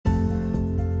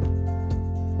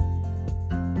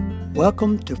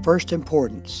Welcome to First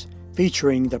Importance,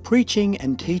 featuring the preaching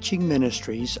and teaching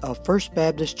ministries of First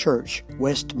Baptist Church,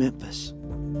 West Memphis.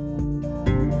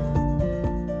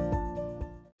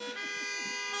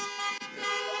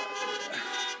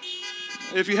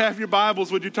 If you have your Bibles,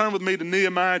 would you turn with me to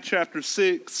Nehemiah chapter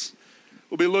 6?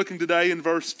 We'll be looking today in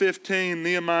verse 15,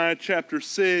 Nehemiah chapter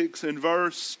 6, and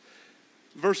verses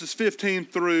 15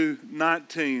 through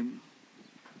 19.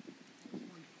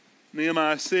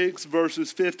 Nehemiah 6,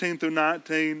 verses 15 through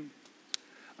 19.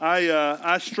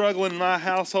 I struggle in my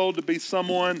household to be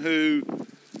someone who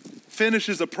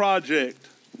finishes a project.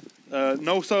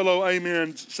 No solo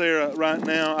amen, Sarah, right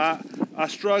now. I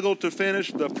struggle to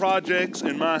finish the projects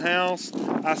in my house.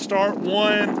 I start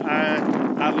one,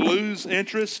 I lose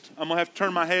interest. I'm going to have to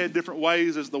turn my head different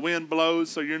ways as the wind blows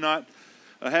so you're not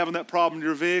having that problem in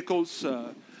your vehicles.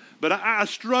 But I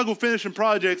struggle finishing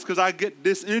projects because I get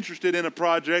disinterested in a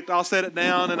project. I'll set it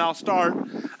down and I'll start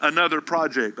another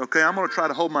project. Okay, I'm going to try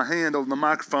to hold my hand over the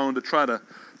microphone to try to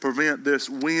prevent this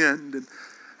wind.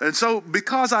 And so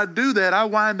because I do that, I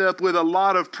wind up with a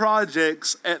lot of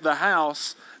projects at the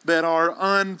house that are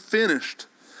unfinished.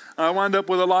 I wind up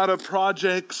with a lot of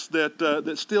projects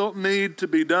that still need to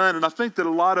be done. And I think that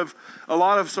a lot of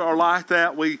us are like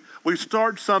that. We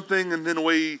start something and then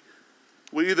we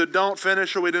either don't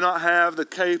finish or we do not have the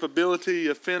capability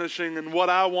of finishing. And what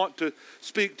I want to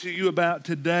speak to you about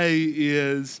today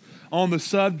is on the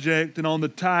subject and on the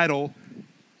title,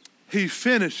 He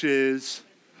Finishes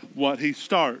What He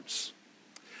Starts.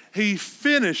 He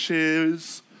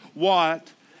finishes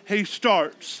what He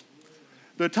starts.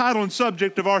 The title and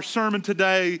subject of our sermon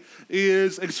today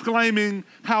is exclaiming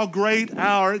how great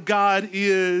our God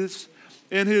is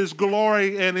in His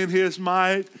glory and in His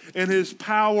might, in His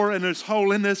power and His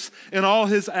holiness, in all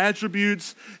His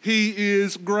attributes. He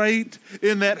is great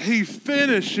in that He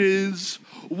finishes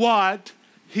what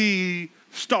He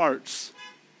starts.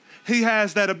 He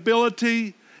has that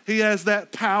ability. He has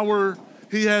that power.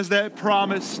 He has that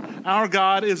promise. Our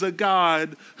God is a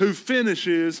God who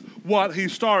finishes what He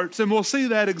starts. And we'll see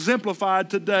that exemplified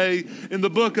today in the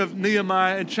book of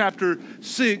Nehemiah in chapter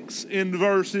 6 in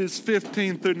verses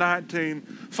 15 through 19.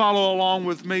 Follow along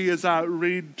with me as I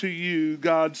read to you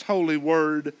God's holy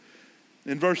word.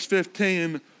 In verse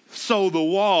 15, so the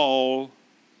wall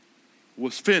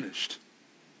was finished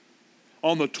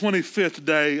on the 25th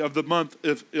day of the month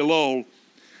of Elul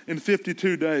in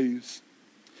 52 days.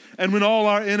 And when all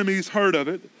our enemies heard of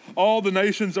it, all the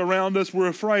nations around us were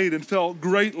afraid and felt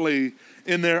greatly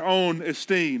in their own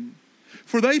esteem.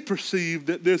 For they perceived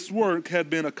that this work had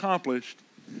been accomplished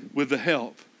with the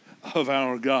help of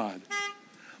our God.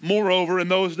 Moreover, in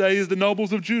those days, the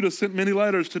nobles of Judah sent many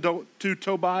letters to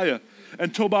Tobiah,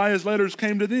 and Tobiah's letters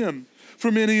came to them.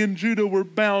 For many in Judah were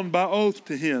bound by oath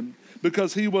to him,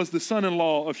 because he was the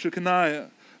son-in-law of Shechaniah,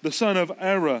 the son of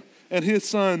Arah, and his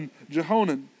son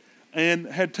Jehonan, and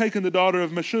had taken the daughter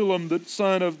of Meshullam, the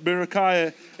son of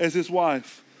Berechiah, as his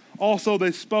wife. Also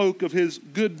they spoke of his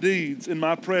good deeds in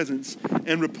my presence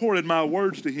and reported my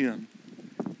words to him.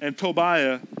 And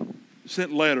Tobiah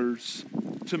sent letters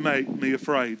to make me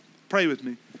afraid. Pray with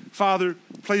me. Father,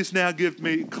 please now give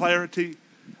me clarity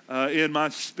in my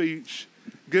speech.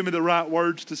 Give me the right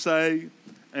words to say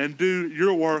and do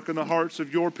your work in the hearts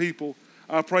of your people.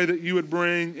 I pray that you would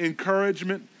bring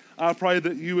encouragement. I pray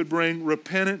that you would bring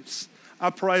repentance. I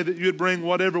pray that you would bring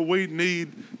whatever we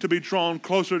need to be drawn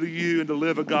closer to you and to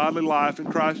live a godly life in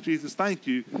Christ Jesus. Thank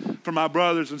you for my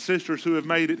brothers and sisters who have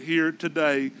made it here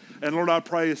today. And Lord, I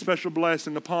pray a special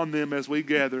blessing upon them as we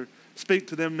gather. Speak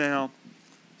to them now.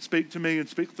 Speak to me and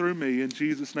speak through me. In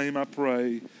Jesus' name I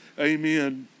pray.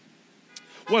 Amen.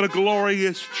 What a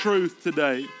glorious truth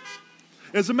today.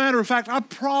 As a matter of fact, I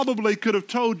probably could have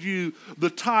told you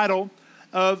the title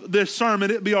of this sermon.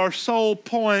 It'd be our sole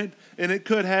point, and it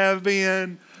could have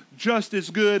been just as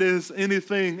good as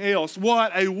anything else.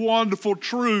 What a wonderful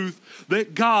truth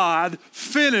that God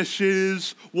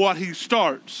finishes what He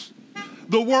starts.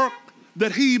 The work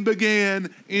that He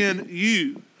began in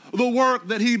you, the work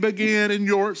that He began in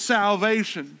your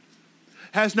salvation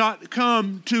has not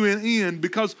come to an end,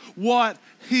 because what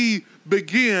He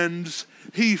begins,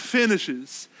 He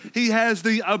finishes. He has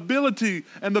the ability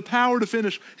and the power to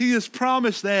finish. He has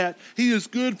promised that. He is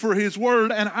good for His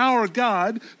word, and our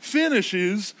God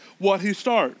finishes what He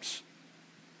starts.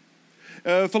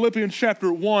 Philippians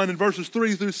chapter 1 and verses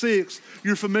 3 through 6,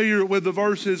 you're familiar with the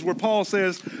verses where Paul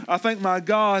says, I thank my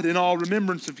God in all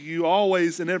remembrance of you,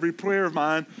 always in every prayer of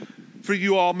mine, for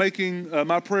you all, making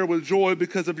my prayer with joy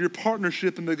because of your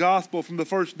partnership in the gospel from the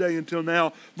first day until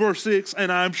now. Verse 6,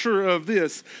 and I'm sure of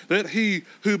this, that he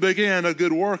who began a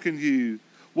good work in you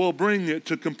will bring it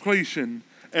to completion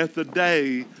at the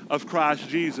day of Christ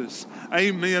Jesus.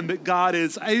 Amen. That God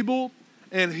is able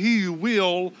and He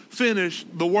will finish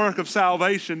the work of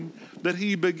salvation that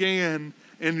He began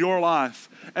in your life.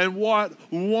 And what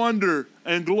wonder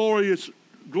and glorious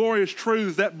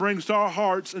truth that brings to our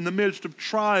hearts in the midst of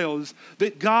trials,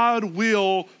 that God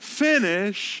will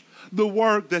finish the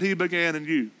work that He began in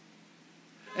you.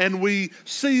 And we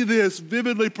see this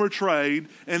vividly portrayed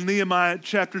in Nehemiah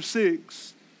chapter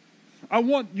 6. I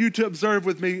want you to observe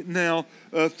with me now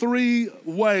 3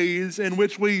 ways in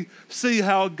which we see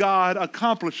how God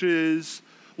accomplishes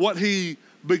what He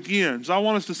begins. I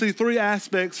want us to see 3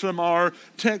 aspects from our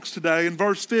text today. In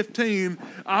verse 15,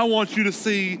 I want you to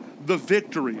see the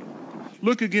victory.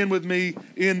 Look again with me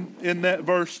in that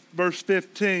verse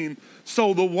 15.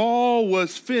 So the wall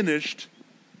was finished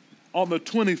on the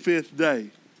 25th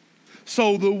day.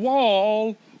 So the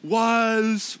wall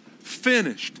was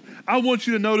finished. I want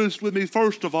you to notice with me,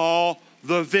 first of all,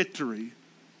 the victory.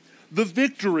 The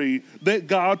victory that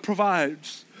God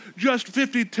provides. Just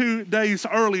 52 days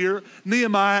earlier,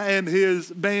 Nehemiah and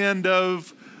his band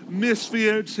of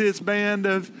misfits, his band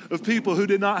of people who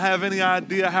did not have any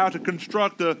idea how to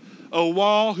construct a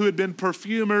wall, who had been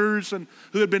perfumers and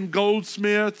who had been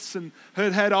goldsmiths and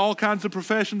had had all kinds of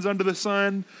professions under the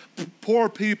sun, poor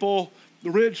people, the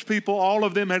rich people, all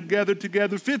of them had gathered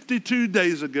together 52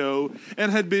 days ago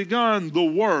and had begun the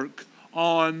work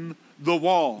on the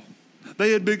wall.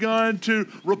 They had begun to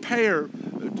repair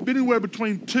anywhere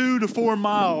between 2 to 4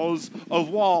 miles of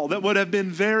wall that would have been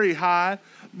very high,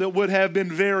 that would have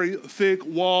been very thick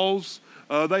walls.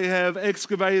 They have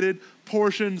excavated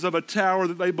portions of a tower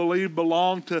that they believe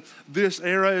belonged to this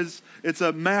era. It's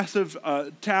a massive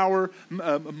tower,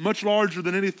 much larger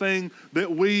than anything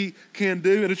that we can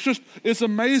do. And it's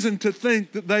amazing to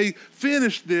think that they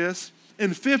finished this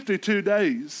in 52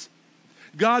 days.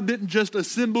 God didn't just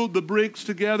assemble the bricks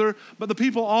together, but the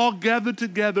people all gathered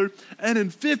together, and in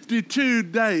 52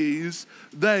 days,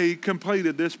 they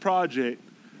completed this project.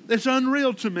 It's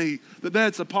unreal to me that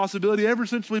that's a possibility. Ever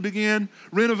since we began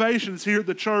renovations here at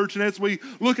the church, and as we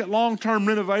look at long-term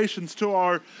renovations to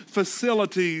our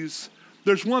facilities,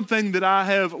 there's one thing that I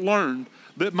have learned,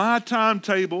 that my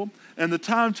timetable and the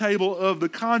timetable of the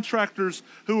contractors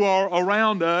who are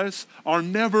around us are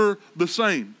never the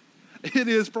same. It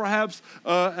is perhaps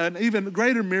an even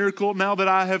greater miracle now that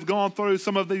I have gone through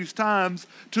some of these times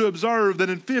to observe that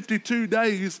in 52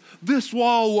 days, this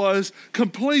wall was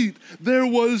complete. There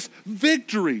was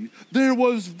victory. There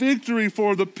was victory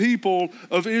for the people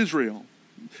of Israel.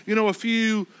 You know,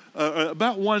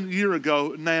 about 1 year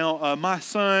ago now, my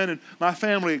son and my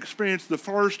family experienced the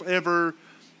first ever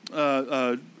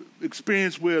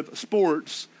experience with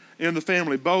sports in the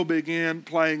family. Bo began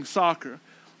playing soccer.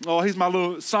 Oh, he's my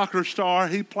little soccer star.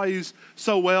 He plays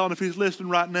so well. And if he's listening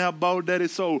right now, Bo,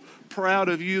 Daddy's so proud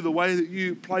of you. The way that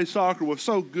you play soccer was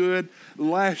so good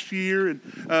last year. And,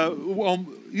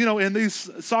 in these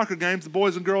soccer games, the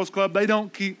Boys and Girls Club, they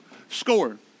don't keep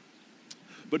score.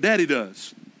 But Daddy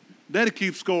does. Daddy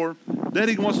keeps score.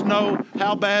 Daddy wants to know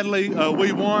how badly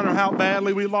we won or how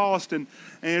badly we lost. And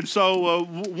so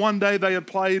one day they had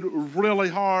played really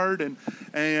hard,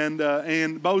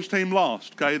 and Bo's team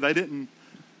lost. Okay, They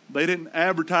didn't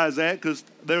advertise that because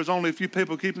there was only a few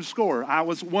people keeping score. I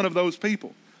was one of those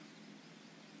people.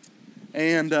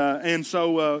 And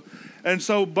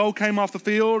so Bo came off the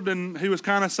field and he was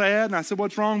kind of sad. And I said,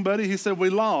 "What's wrong, buddy?" He said, "We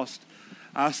lost."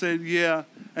 I said, "Yeah."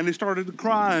 And he started to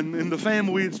cry. And in the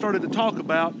family, we had started to talk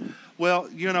about, well,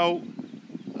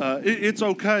 it's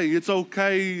okay. It's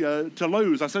okay to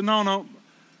lose. I said, no,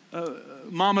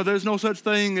 Mama, there's no such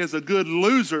thing as a good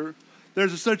loser.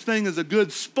 There's a such thing as a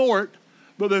good sport.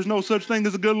 But there's no such thing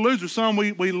as a good loser. Son,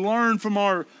 we learn from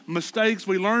our mistakes.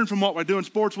 We learn from what we do in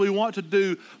sports. We want to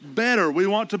do better. We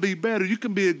want to be better. You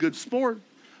can be a good sport.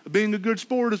 Being a good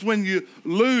sport is when you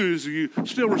lose, you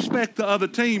still respect the other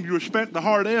team. You respect the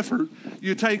hard effort.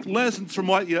 You take lessons from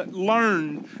what you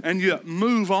learn and you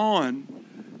move on.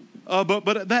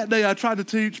 But that day I tried to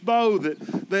teach Bo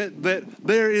that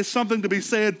there is something to be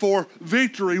said for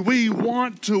victory. We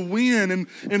want to win.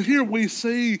 And here we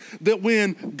see that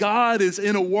when God is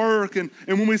in a work and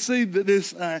when we see that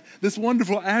this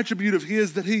wonderful attribute of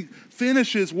His, that He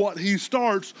finishes what He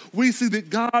starts, we see that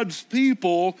God's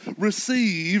people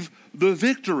receive the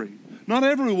victory. Not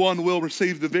everyone will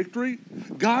receive the victory.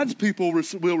 God's people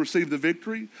will receive the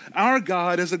victory. Our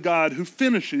God is a God who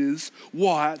finishes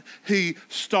what He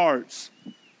starts.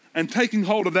 And taking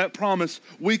hold of that promise,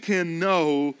 we can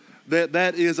know that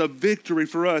that is a victory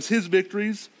for us. His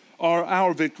victories are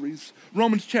our victories.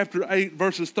 Romans chapter 8,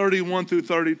 verses 31 through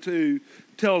 32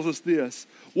 tells us this.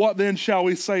 What then shall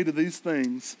we say to these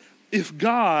things? If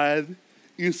God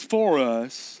is for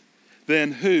us,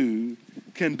 then who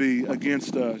can be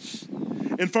against us?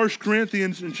 In 1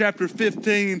 Corinthians in chapter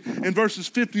 15, in verses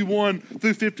 51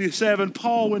 through 57,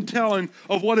 Paul, when telling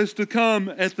of what is to come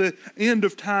at the end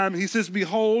of time, he says,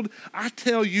 "Behold, I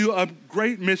tell you a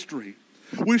great mystery.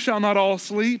 We shall not all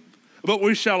sleep, but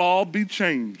we shall all be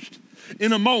changed.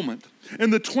 In a moment, in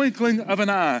the twinkling of an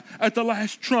eye, at the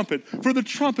last trumpet, for the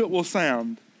trumpet will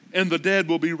sound, and the dead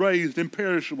will be raised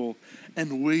imperishable,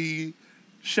 and we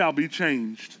shall be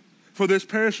changed. For this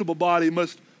perishable body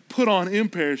must put on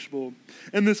imperishable,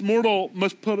 and this mortal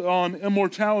must put on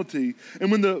immortality. And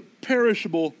when the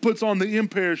perishable puts on the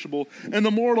imperishable, and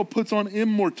the mortal puts on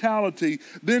immortality,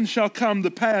 then shall come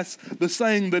to pass the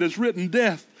saying that is written,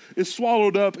 Death is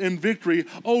swallowed up in victory.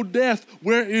 O death,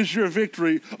 where is your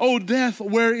victory? O death,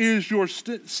 where is your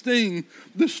sting?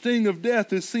 The sting of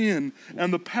death is sin,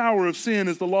 and the power of sin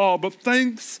is the law. But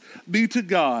thanks be to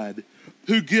God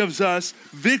who gives us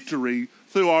victory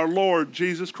through our Lord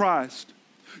Jesus Christ."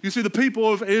 You see, the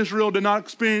people of Israel did not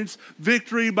experience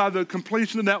victory by the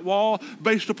completion of that wall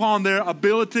based upon their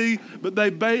ability, but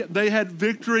they had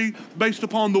victory based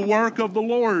upon the work of the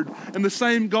Lord. And the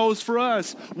same goes for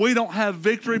us. We don't have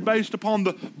victory based upon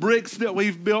the bricks that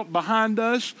we've built behind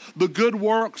us, the good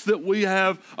works that we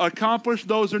have accomplished.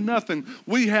 Those are nothing.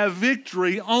 We have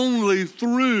victory only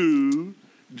through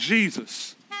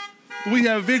Jesus. We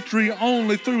have victory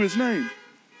only through his name.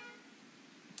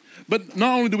 But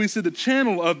not only do we see the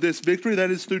channel of this victory,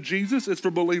 that is through Jesus, it's for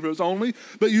believers only,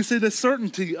 but you see the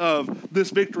certainty of this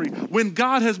victory. When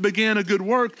God has began a good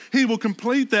work, he will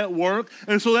complete that work,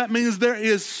 and so that means there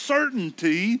is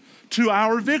certainty to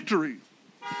our victory.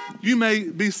 You may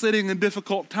be sitting in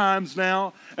difficult times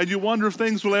now, and you wonder if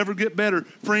things will ever get better.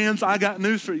 Friends, I got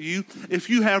news for you. If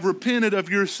you have repented of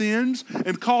your sins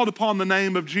and called upon the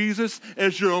name of Jesus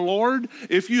as your Lord,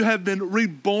 if you have been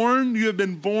reborn, you have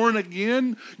been born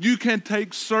again, you can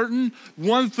take certain,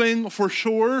 one thing for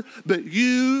sure, that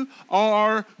you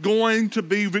are going to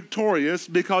be victorious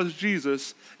because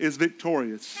Jesus is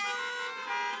victorious.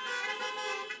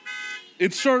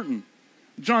 It's certain.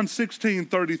 John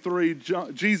 16:33,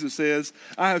 Jesus says,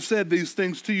 "I have said these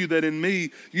things to you that in me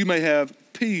you may have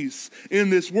peace. In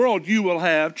this world you will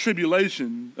have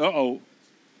tribulation." You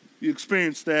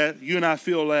experienced that. You and I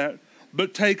feel that.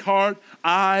 But take heart,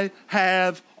 I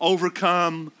have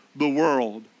overcome the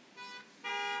world.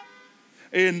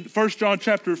 In 1 John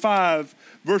chapter 5,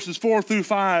 verses 4 through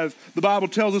 5, the Bible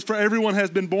tells us, "For everyone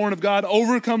has been born of God,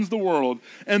 overcomes the world.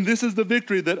 And this is the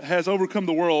victory that has overcome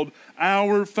the world,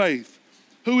 our faith."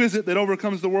 Who is it that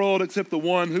overcomes the world except the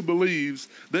one who believes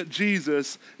that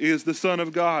Jesus is the Son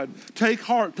of God? Take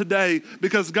heart today,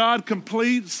 because God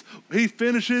completes, he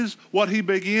finishes what he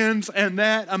begins, and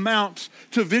that amounts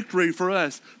to victory for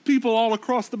us. People all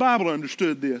across the Bible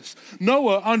understood this.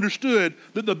 Noah understood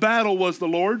that the battle was the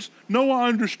Lord's. Noah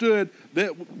understood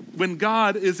that when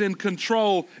God is in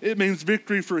control, it means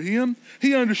victory for him.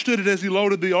 He understood it as he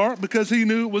loaded the ark because he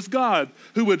knew it was God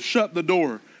who would shut the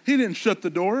door. He didn't shut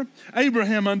the door.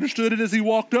 Abraham understood it as he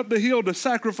walked up the hill to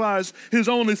sacrifice his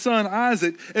only son,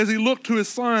 Isaac, as he looked to his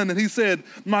son and he said,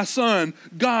 "My son,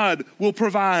 God will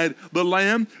provide the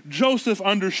lamb." Joseph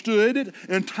understood it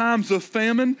in times of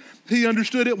famine. He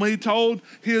understood it when he told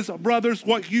his brothers,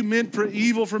 "What you meant for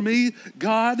evil for me,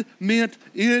 God meant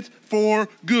it for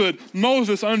good."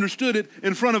 Moses understood it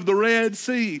in front of the Red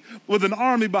Sea with an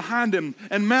army behind him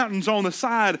and mountains on the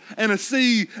side and a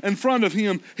sea in front of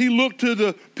him. He looked to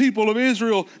the people of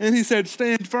Israel and he said,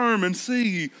 "Stand firm and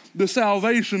see the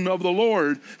salvation of the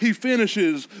Lord." He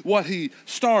finishes what he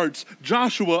starts.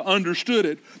 Joshua understood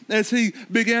it as he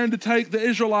began to take the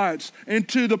Israelites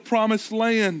into the promised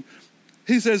land.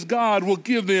 He says, "God will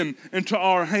give them into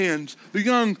our hands." The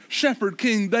young shepherd,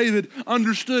 King David,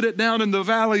 understood it down in the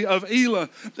valley of Elah.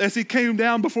 As he came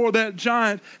down before that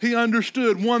giant, he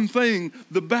understood one thing: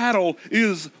 the battle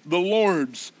is the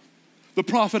Lord's. The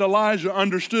prophet Elijah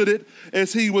understood it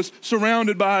as he was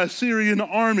surrounded by a Syrian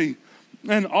army.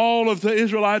 And all of the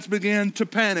Israelites began to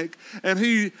panic. And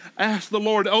he asked the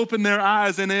Lord to open their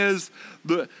eyes. And as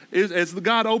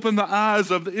God opened the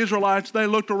eyes of the Israelites, they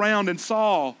looked around and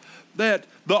saw that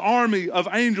the army of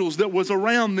angels that was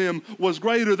around them was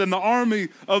greater than the army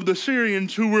of the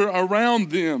Syrians who were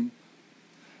around them.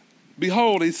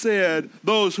 "Behold," he said,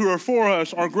 "those who are for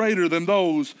us are greater than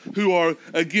those who are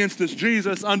against us."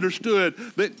 Jesus understood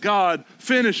that God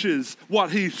finishes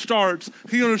what he starts.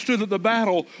 He understood that the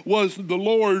battle was the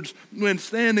Lord's. When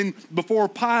standing before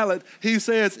Pilate, he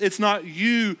says, "It's not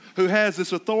you who has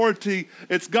this authority,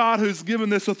 it's God who's given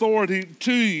this authority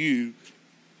to you."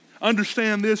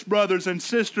 Understand this, brothers and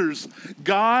sisters.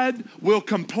 God will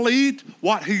complete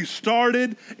what He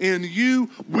started in you.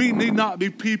 We need not be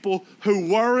people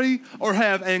who worry or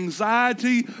have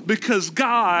anxiety, because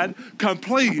God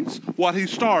completes what He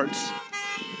starts.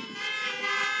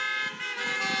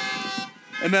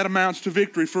 And that amounts to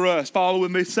victory for us. Follow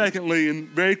with me secondly and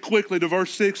very quickly to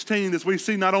verse 16, as we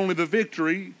see not only the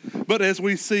victory, but as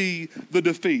we see the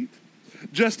defeat.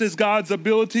 Just as God's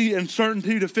ability and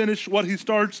certainty to finish what He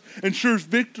starts ensures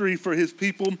victory for His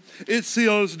people, it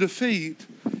seals defeat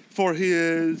for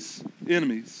His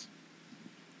enemies.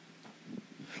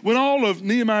 When all of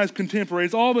Nehemiah's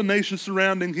contemporaries, all the nations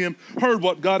surrounding him, heard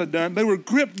what God had done, they were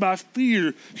gripped by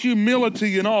fear,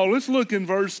 humility, and awe. Let's look in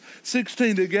verse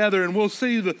 16 together, and we'll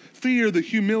see the fear, the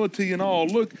humility, and awe.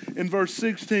 Look in verse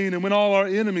 16, and when all our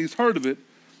enemies heard of it,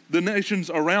 the nations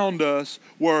around us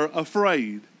were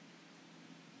afraid.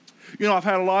 You know, I've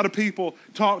had a lot of people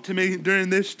talk to me during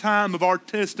this time of our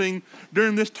testing,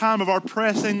 during this time of our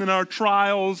pressing and our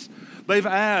trials. They've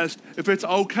asked if it's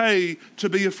okay to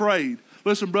be afraid.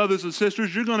 Listen, brothers and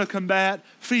sisters, you're going to combat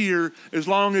fear as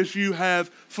long as you have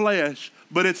flesh.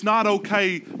 But it's not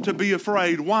okay to be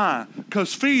afraid. Why?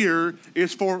 Because fear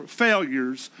is for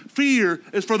failures. Fear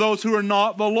is for those who are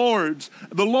not the Lord's.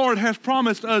 The Lord has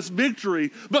promised us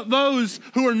victory. But those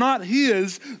who are not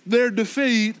His, their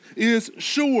defeat is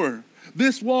sure.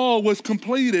 This wall was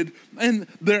completed, and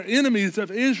their enemies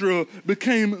of Israel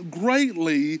became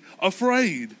greatly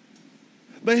afraid.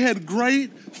 They had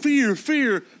great fear.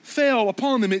 Fear fell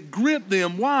upon them. It gripped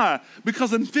them. Why?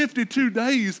 Because in 52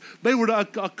 days, they were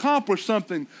to accomplish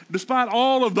something. Despite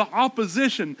all of the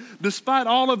opposition, despite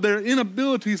all of their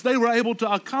inabilities, they were able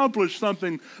to accomplish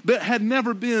something that had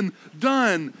never been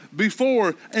done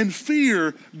before. And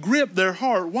fear gripped their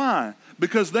heart. Why?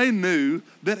 Because they knew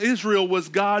that Israel was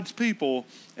God's people.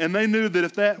 And they knew that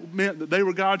if that meant that they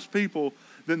were God's people,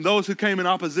 then those who came in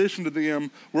opposition to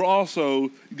them were also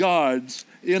God's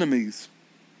enemies.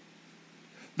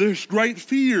 There's great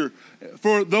fear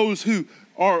for those who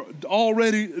are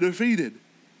already defeated.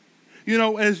 You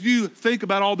know, as you think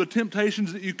about all the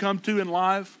temptations that you come to in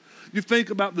life, you think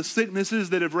about the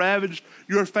sicknesses that have ravaged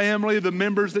your family, the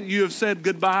members that you have said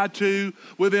goodbye to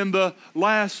within the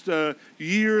last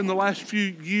year and the last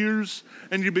few years,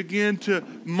 and you begin to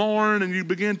mourn and you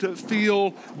begin to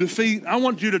feel defeat. I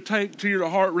want you to take to your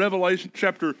heart Revelation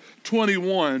chapter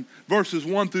 21, verses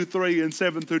 1 through 3 and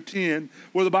 7 through 10,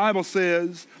 where the Bible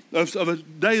says of a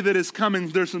day that is coming,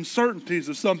 there's some certainties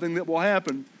of something that will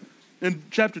happen. In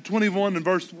chapter 21 and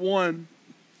verse 1,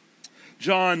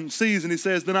 John sees and he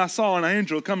says, "Then I saw an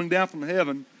angel coming down from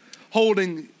heaven,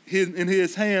 holding in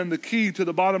his hand the key to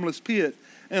the bottomless pit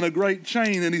and a great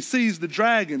chain. And he seized the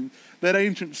dragon, that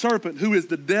ancient serpent, who is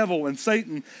the devil and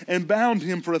Satan, and bound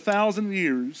him for 1,000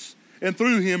 years, and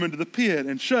threw him into the pit,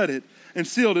 and shut it, and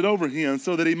sealed it over him,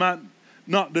 so that he might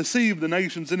not deceive the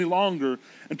nations any longer,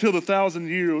 until the 1,000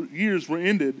 years were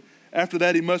ended. After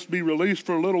that, he must be released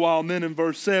for a little while." And then in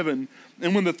verse 7,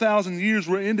 "And when the 1,000 years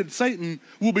were ended, Satan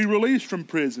will be released from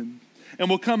prison and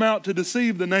will come out to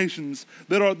deceive the nations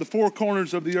that are at the four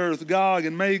corners of the earth, Gog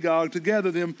and Magog, to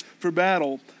gather them for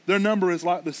battle. Their number is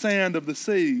like the sand of the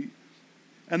sea.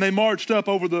 And they marched up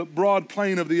over the broad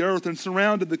plain of the earth and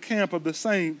surrounded the camp of the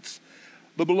saints,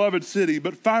 the beloved city.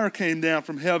 But fire came down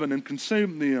from heaven and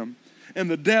consumed them. And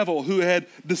the devil who had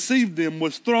deceived them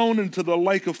was thrown into the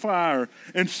lake of fire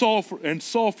and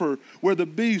sulfur, where the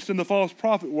beast and the false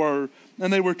prophet were,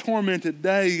 and they were tormented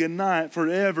day and night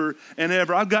forever and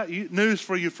ever." I've got news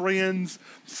for you, friends.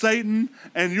 Satan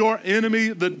and your enemy,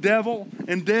 the devil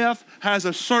and death, has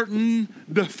a certain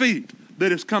defeat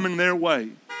that is coming their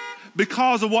way.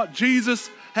 Because of what Jesus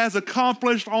has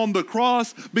accomplished on the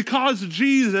cross, because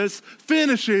Jesus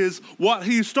finishes what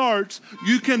He starts,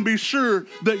 you can be sure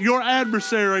that your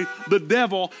adversary, the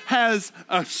devil, has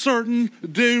a certain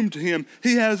doom to him.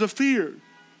 He has a fear.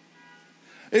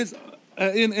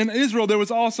 In Israel, there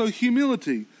was also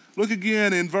humility. Look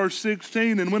again in verse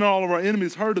 16, "And when all of our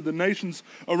enemies heard of the nations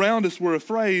around us were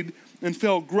afraid and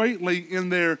fell greatly in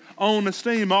their own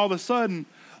esteem." All of a sudden,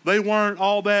 they weren't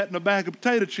all that in a bag of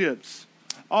potato chips.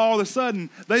 All of a sudden,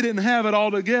 they didn't have it all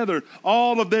together.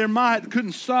 All of their might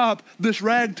couldn't stop this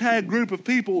ragtag group of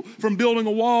people from building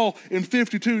a wall in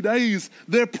 52 days.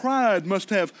 Their pride must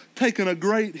have taken a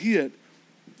great hit.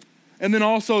 And then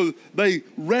also, they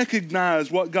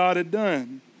recognized what God had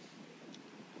done.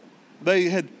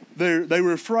 They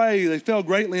were afraid. They fell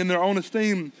greatly in their own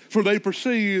esteem, for they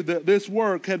perceived that this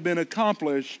work had been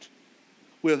accomplished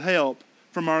with help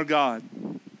from our God.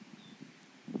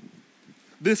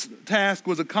 This task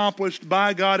was accomplished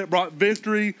by God. It brought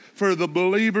victory for the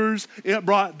believers. It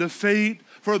brought defeat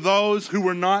for those who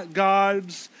were not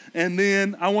God's. And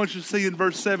then I want you to see in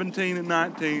verse 17 and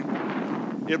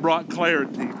 19, it brought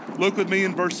clarity. Look with me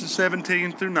in verses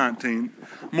 17 through 19.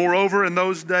 Moreover, in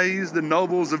those days, the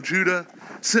nobles of Judah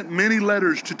sent many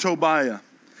letters to Tobiah,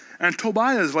 and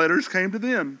Tobiah's letters came to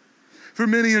them. For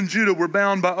many in Judah were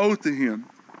bound by oath to him.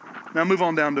 Now move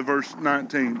on down to verse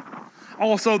 19.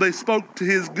 Also they spoke to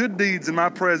his good deeds in my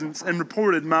presence and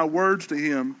reported my words to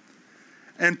him.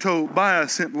 And Tobiah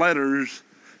sent letters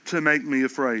to make me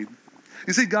afraid.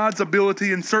 You see, God's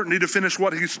ability and certainty to finish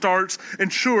what he starts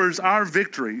ensures our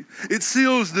victory. It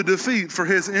seals the defeat for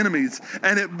his enemies,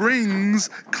 and it brings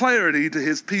clarity to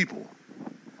his people.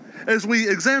 As we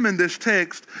examine this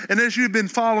text, and as you've been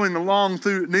following along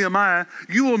through Nehemiah,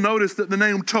 you will notice that the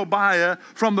name Tobiah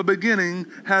from the beginning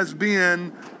has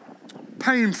been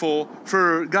painful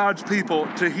for God's people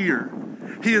to hear.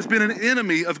 He has been an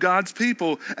enemy of God's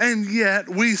people, and yet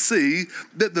we see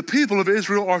that the people of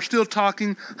Israel are still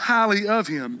talking highly of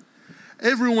him.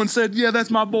 Everyone said, yeah, that's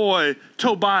my boy,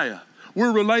 Tobiah.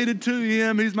 We're related to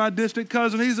him. He's my distant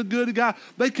cousin. He's a good guy.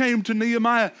 They came to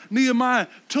Nehemiah. Nehemiah,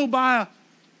 Tobiah,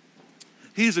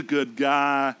 he's a good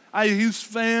guy. Hey, he's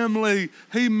family.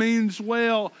 He means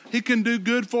well. He can do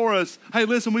good for us. Hey,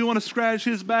 listen, we want to scratch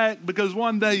his back because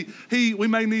one day we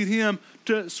may need him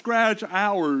to scratch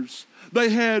ours. They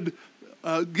had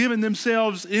given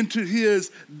themselves into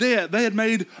his debt. They had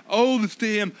made oaths to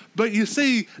him. But you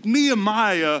see,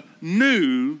 Nehemiah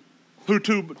knew who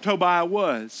Tobiah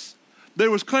was.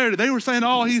 There was clarity. They were saying,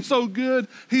 oh, he's so good.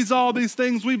 He's all these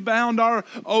things. We bound our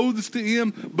oaths to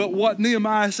him. But what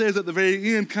Nehemiah says at the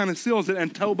very end kind of seals it.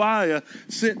 And Tobiah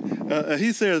sent,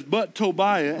 he says, but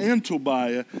Tobiah and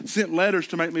Tobiah sent letters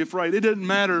to make me afraid. It didn't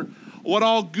matter what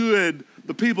all good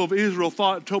the people of Israel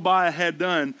thought Tobiah had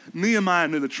done. Nehemiah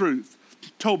knew the truth.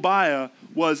 Tobiah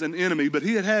was an enemy, but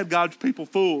he had had God's people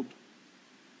fooled.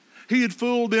 He had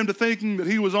fooled them to thinking that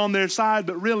he was on their side,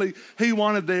 but really he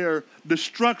wanted their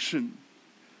destruction.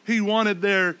 He wanted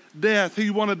their death. He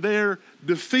wanted their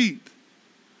defeat.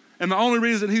 And the only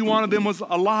reason he wanted them was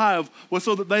alive was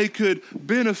so that they could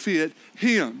benefit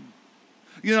him.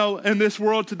 You know, in this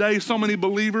world today, so many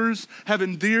believers have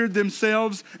endeared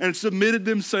themselves and submitted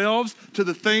themselves to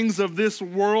the things of this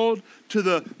world, to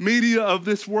the media of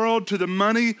this world, to the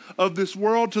money of this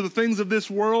world, to the things of this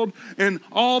world. And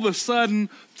all of a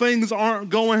sudden, things aren't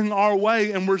going our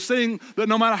way. And we're seeing that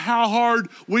no matter how hard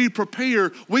we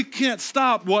prepare, we can't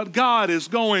stop what God is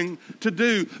going to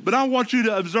do. But I want you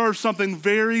to observe something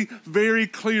very, very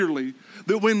clearly.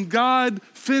 That when God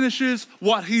finishes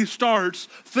what he starts,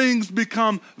 things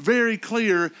become very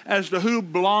clear as to who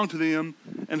belong to them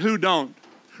and who don't.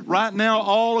 Right now,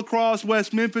 all across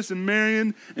West Memphis and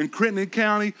Marion and Crittenden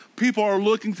County, people are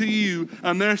looking to you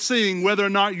and they're seeing whether or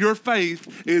not your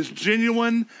faith is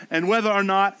genuine and whether or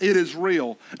not it is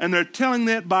real. And they're telling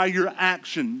that by your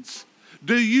actions.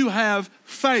 Do you have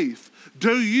faith?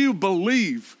 Do you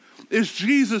believe? Is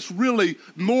Jesus really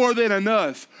more than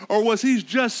enough? Or was he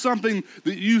just something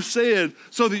that you said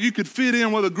so that you could fit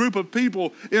in with a group of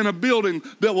people in a building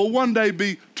that will one day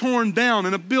be torn down,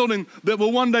 in a building that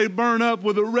will one day burn up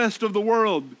with the rest of the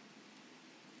world?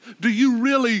 Do you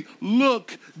really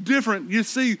look different? You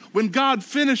see, when God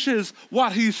finishes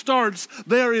what he starts,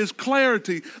 there is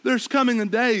clarity. There's coming a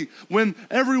day when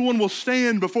everyone will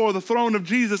stand before the throne of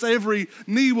Jesus. Every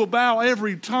knee will bow,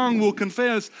 every tongue will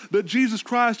confess that Jesus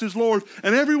Christ is Lord.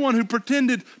 And everyone who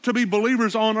pretended to be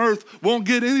believers on earth won't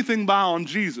get anything by on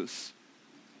Jesus.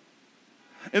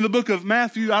 In the book of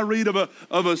Matthew, I read of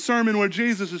a sermon where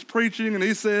Jesus is preaching and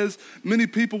he says, many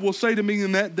people will say to me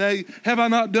in that day, have I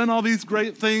not done all these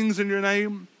great things in your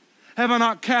name? Have I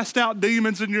not cast out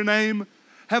demons in your name?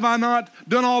 Have I not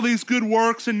done all these good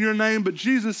works in your name? But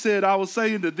Jesus said, I will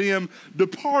say unto them,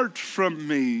 depart from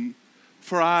me,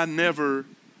 for I never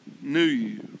knew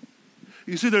you.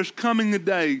 You see, there's coming a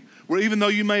day where even though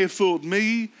you may have fooled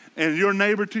me and your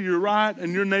neighbor to your right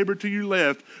and your neighbor to your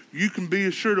left, you can be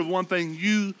assured of one thing: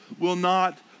 you will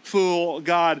not fool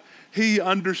God. He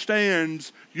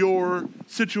understands your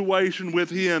situation with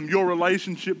him, your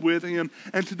relationship with him.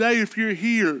 And today, if you're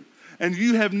here and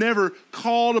you have never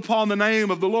called upon the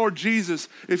name of the Lord Jesus,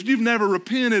 if you've never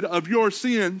repented of your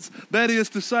sins, that is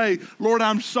to say, Lord,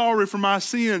 I'm sorry for my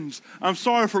sins. I'm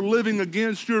sorry for living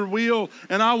against your will,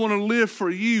 and I want to live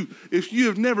for you. If you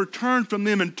have never turned from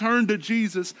them and turned to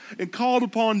Jesus and called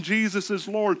upon Jesus as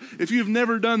Lord, if you've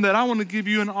never done that, I want to give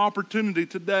you an opportunity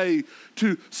today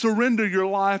to surrender your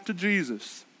life to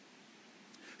Jesus.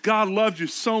 God loves you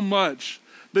so much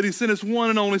that he sent his one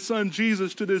and only son,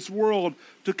 Jesus, to this world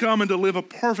to come and to live a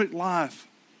perfect life,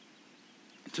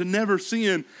 to never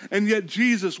sin. And yet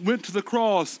Jesus went to the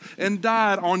cross and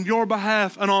died on your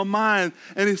behalf and on mine.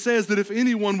 And he says that if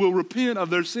anyone will repent of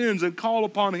their sins and call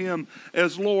upon him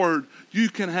as Lord, you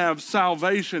can have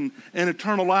salvation and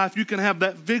eternal life. You can have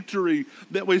that victory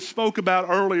that we spoke about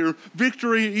earlier.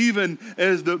 Victory even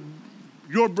as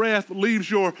your breath leaves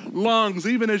your lungs,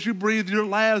 even as you breathe your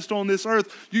last on this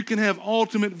earth. You can have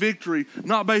ultimate victory,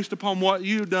 not based upon what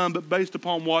you've done, but based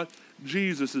upon what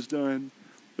Jesus has done.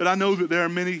 But I know that there are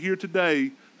many here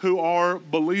today who are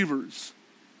believers,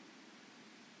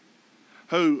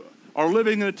 who are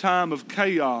living in a time of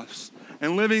chaos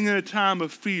and living in a time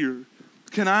of fear.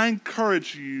 Can I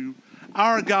encourage you,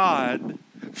 our God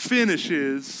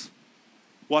finishes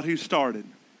what he started.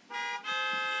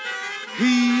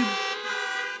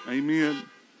 Amen.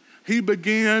 He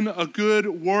began a good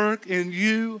work in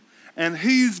you, and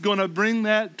he's going to bring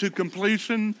that to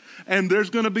completion. And there's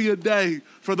going to be a day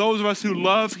for those of us who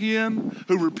love him,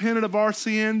 who repented of our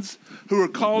sins, who are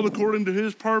called according to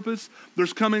his purpose.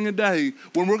 There's coming a day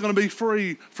when we're going to be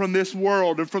free from this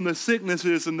world and from the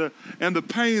sicknesses and the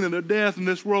pain and the death in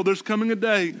this world. There's coming a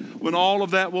day when all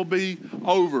of that will be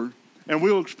over, and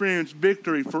we'll experience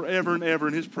victory forever and ever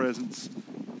in his presence.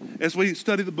 As we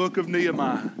study the book of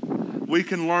Nehemiah, we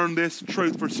can learn this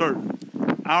truth for certain.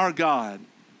 Our God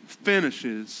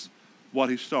finishes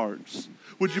what he starts.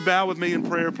 Would you bow with me in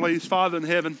prayer, please? Father in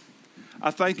heaven,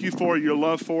 I thank you for your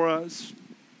love for us.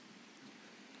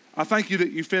 I thank you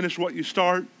that you finish what you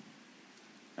start.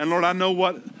 And Lord, I know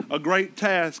what a great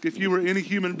task, if you were any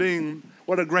human being,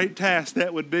 what a great task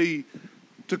that would be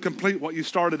to complete what you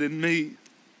started in me.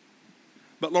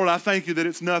 But Lord, I thank you that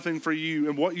it's nothing for you,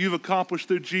 and what you've accomplished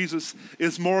through Jesus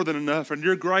is more than enough, and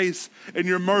your grace and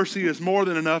your mercy is more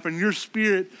than enough, and your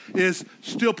Spirit is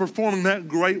still performing that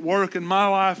great work in my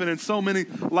life and in so many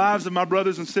lives of my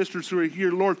brothers and sisters who are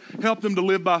here. Lord, help them to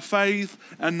live by faith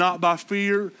and not by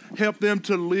fear. Help them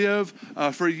to live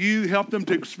for you. Help them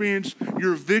to experience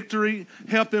your victory.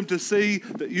 Help them to see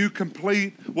that you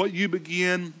complete what you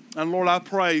begin. And Lord, I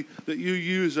pray that you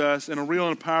use us in a real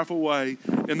and powerful way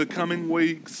in the coming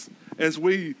weeks as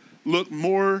we look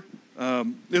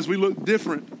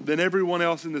different than everyone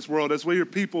else in this world, as we are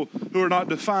people who are not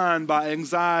defined by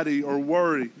anxiety or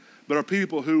worry, but are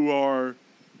people who are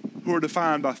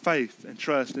defined by faith and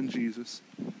trust in Jesus.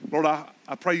 Lord,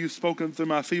 I pray you've spoken through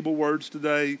my feeble words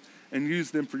today and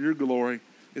use them for your glory.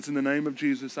 It's in the name of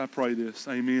Jesus I pray this.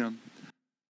 Amen.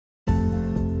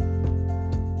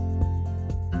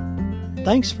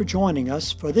 Thanks for joining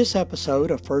us for this episode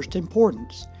of First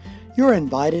Importance. You're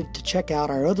invited to check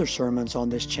out our other sermons on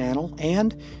this channel,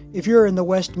 and if you're in the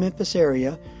West Memphis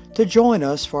area, to join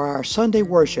us for our Sunday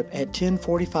worship at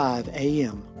 10:45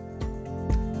 a.m.